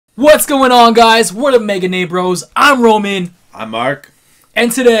What's going on, guys? We're the Megane Bros. I'm Roman. I'm Mark. And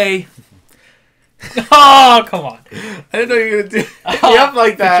today... Oh, come on. I didn't know you were going to do me up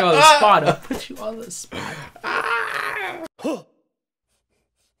like that. Put you on the spot. I'll put you on the spot.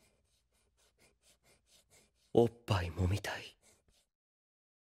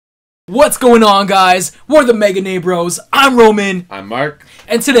 What's going on, guys? We're the Megane Bros. I'm Roman. I'm Mark.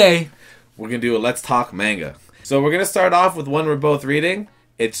 And today... we're going to do a Let's Talk Manga. So we're going to start off with one we're both reading.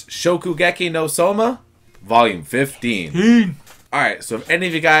 It's Shokugeki no Soma, Volume 15. Alright, so if any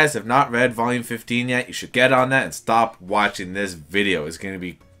of you guys have not read Volume 15 yet, you should get on that and stop watching this video. It's going to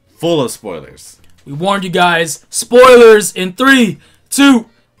be full of spoilers. We warned you guys. Spoilers in 3, 2,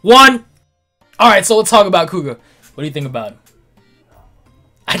 1. Alright, so let's talk about Kuga. What do you think about him?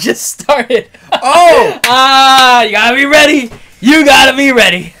 I just started. Oh! You gotta be ready. You gotta be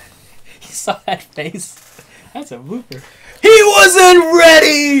ready. You saw that face? That's a blooper. He wasn't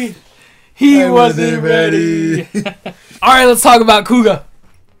ready! He wasn't ready. Alright, let's talk about Kuga.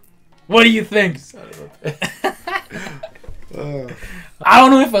 What do you think? I don't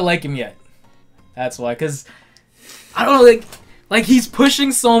know if I like him yet. That's why, because I don't know, like he's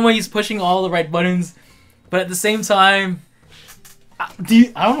pushing Soma, he's pushing all the right buttons, but at the same time, I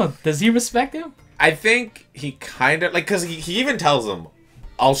don't know, does he respect him? I think he kind of, like, because he even tells him,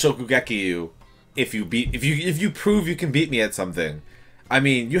 I'll Shokugeki you if you prove you can beat me at something. I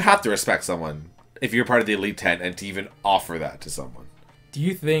mean, you have to respect someone if you're part of the Elite 10 and to even offer that to someone. Do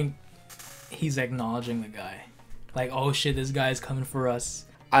you think he's acknowledging the guy? Like, oh shit, this guy's coming for us.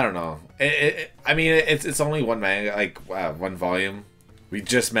 I don't know. I mean, it's only one manga, like one volume. We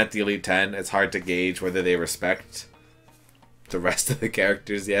just met the Elite 10. It's hard to gauge whether they respect the rest of the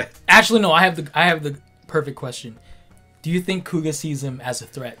characters yet. Actually, no. I have the perfect question. Do you think Kuga sees him as a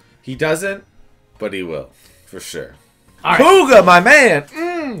threat? He doesn't, but he will, for sure. All right. Kuga, my man.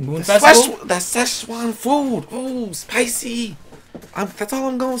 Moon Festival? That Szechuan food. Ooh, spicy. That's all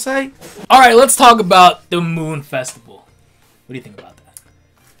I'm gonna say. All right, let's talk about the Moon Festival. What do you think about that?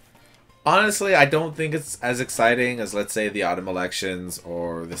 Honestly, I don't think it's as exciting as, let's say, the autumn elections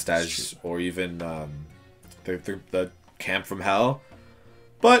or the stage, or even the Camp from Hell.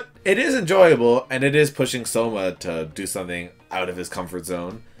 But it is enjoyable, and it is pushing Soma to do something out of his comfort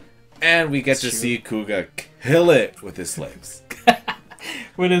zone. And we get to see Kuga kill it with his slaves.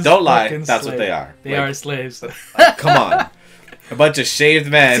 With his don't lie, that's slave. what they are. They are slaves. Come on. A bunch of shaved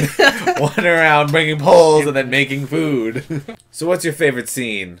men wandering around bringing poles and then making food. So what's your favorite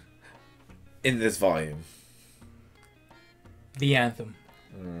scene in this volume? The anthem.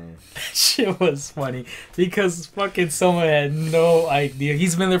 That shit was funny because fucking Soma had no idea.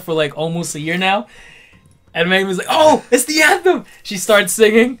 He's been there for like almost a year now, and Megane was like, "Oh, it's the anthem." She starts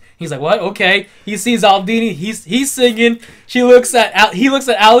singing. He's like, "What?" Okay. He sees Aldini. He's singing. He looks at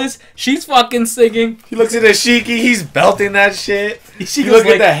Alice. She's fucking singing. He looks at Ashiki. He's belting that shit. She look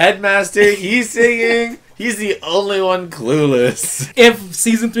at the headmaster. He's singing. He's the only one clueless. If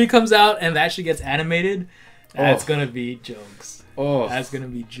season 3 comes out and that shit gets animated, that's gonna be jokes. Oh, that's gonna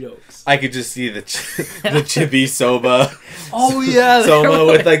be jokes. I could just see the chibi Soma. Oh yeah, Soma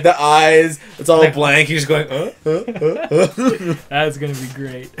with like the eyes. It's all like, blank. He's just going. That's gonna be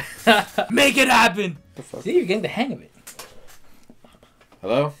great. Make it happen. See, you're getting the hang of it.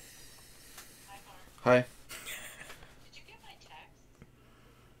 Hello. Hi. Did you get my text?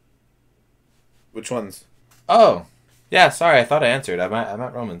 Which ones? Oh, yeah. Sorry, I thought I answered. I'm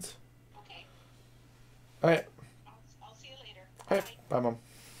at Roman's. Okay. All right. I'll see you later. Alright, bye, Mom.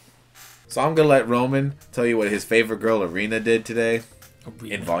 So I'm gonna let Roman tell you what his favorite girl, Arena, did today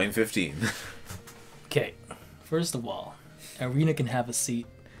in Volume 15. Okay, first of all, Arena can have a seat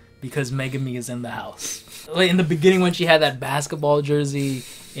because Megami is in the house. Like in the beginning when she had that basketball jersey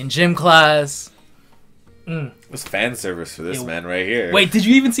in gym class. It's fan service for this man right here. Wait, did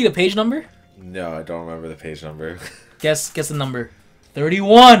you even see the page number? No, I don't remember the page number. Guess the number.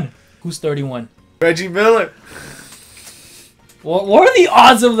 31. Who's 31? Reggie Miller. What are the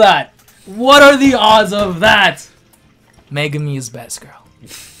odds of that? What are the odds of that? Megami is best girl.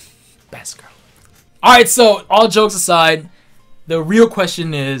 Best girl. Alright, so all jokes aside, the real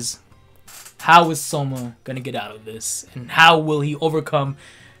question is, how is Soma gonna get out of this? And how will he overcome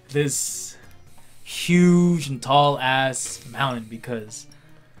this huge and tall ass mountain? Because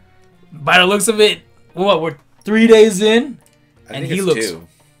by the looks of it, we're 3 days in, and he looks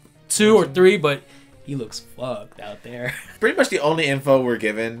 2 or 3, but he looks fucked out there. Pretty much the only info we're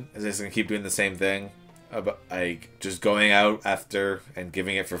given is he's gonna keep doing the same thing, about like just going out after and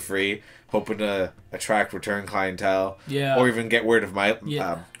giving it for free, hoping to attract return clientele, or even get word of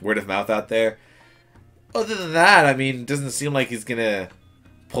mouth out there. Other than that, I mean, it doesn't seem like he's gonna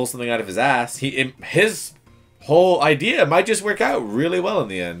pull something out of his ass. His whole idea might just work out really well in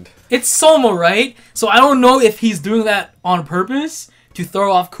the end. It's Soma, right? So I don't know if he's doing that on purpose to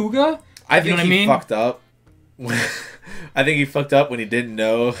throw off Kuga. I think know what he fucked up. I think he fucked up when he didn't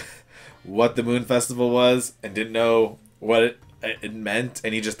know what the Moon Festival was and didn't know what it meant,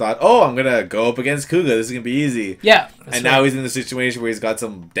 and he just thought, "Oh, I'm gonna go up against Kuga. This is gonna be easy." Yeah, and now he's in the situation where he's got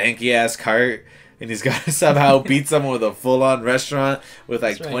some danky ass cart, and he's got to somehow beat someone with a full-on restaurant with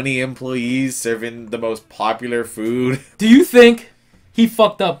like 20 employees serving the most popular food. Do you think he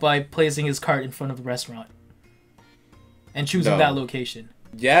fucked up by placing his cart in front of the restaurant and choosing that location?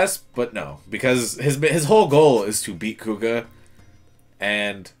 Yes, but no, because his whole goal is to beat Kuga,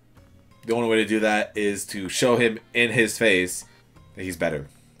 and the only way to do that is to show him in his face that he's better.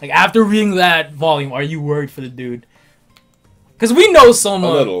 Like, after reading that volume, are you worried for the dude? Because we know Soma. A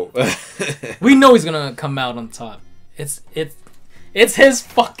little. We know he's gonna come out on top. It's his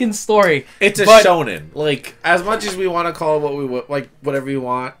fucking story. It's a shonen. Like, as much as we want to call it what we like, whatever you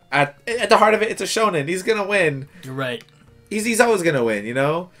want, at the heart of it, it's a shonen. He's gonna win. You're right. He's always gonna win. You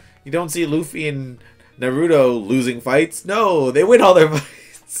know, you don't see Luffy and Naruto losing fights. No, they win all their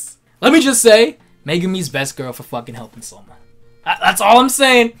fights. Let me just say, Megumi's best girl for fucking helping Soma. That's all I'm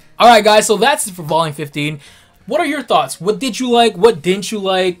saying. All right, guys. So that's it for volume 15. What are your thoughts? What did you like? What didn't you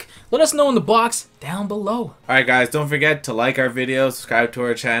like? Let us know in the box down below. Alright guys, don't forget to like our video, subscribe to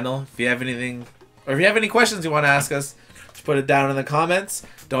our channel. If you have anything, or if you have any questions you want to ask us, just put it down in the comments.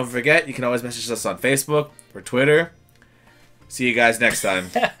 Don't forget, you can always message us on Facebook or Twitter. See you guys next time.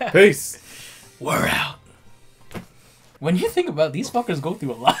 Peace. We're out. When you think about it, these fuckers go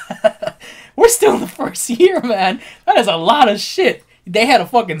through a lot. We're still in the first year, man. That is a lot of shit. They had a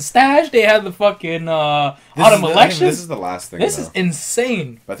fucking stash. They had the fucking autumn elections. This is the last thing. This is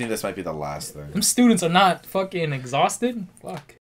insane. I think this might be the last thing. Them students are not fucking exhausted. Fuck.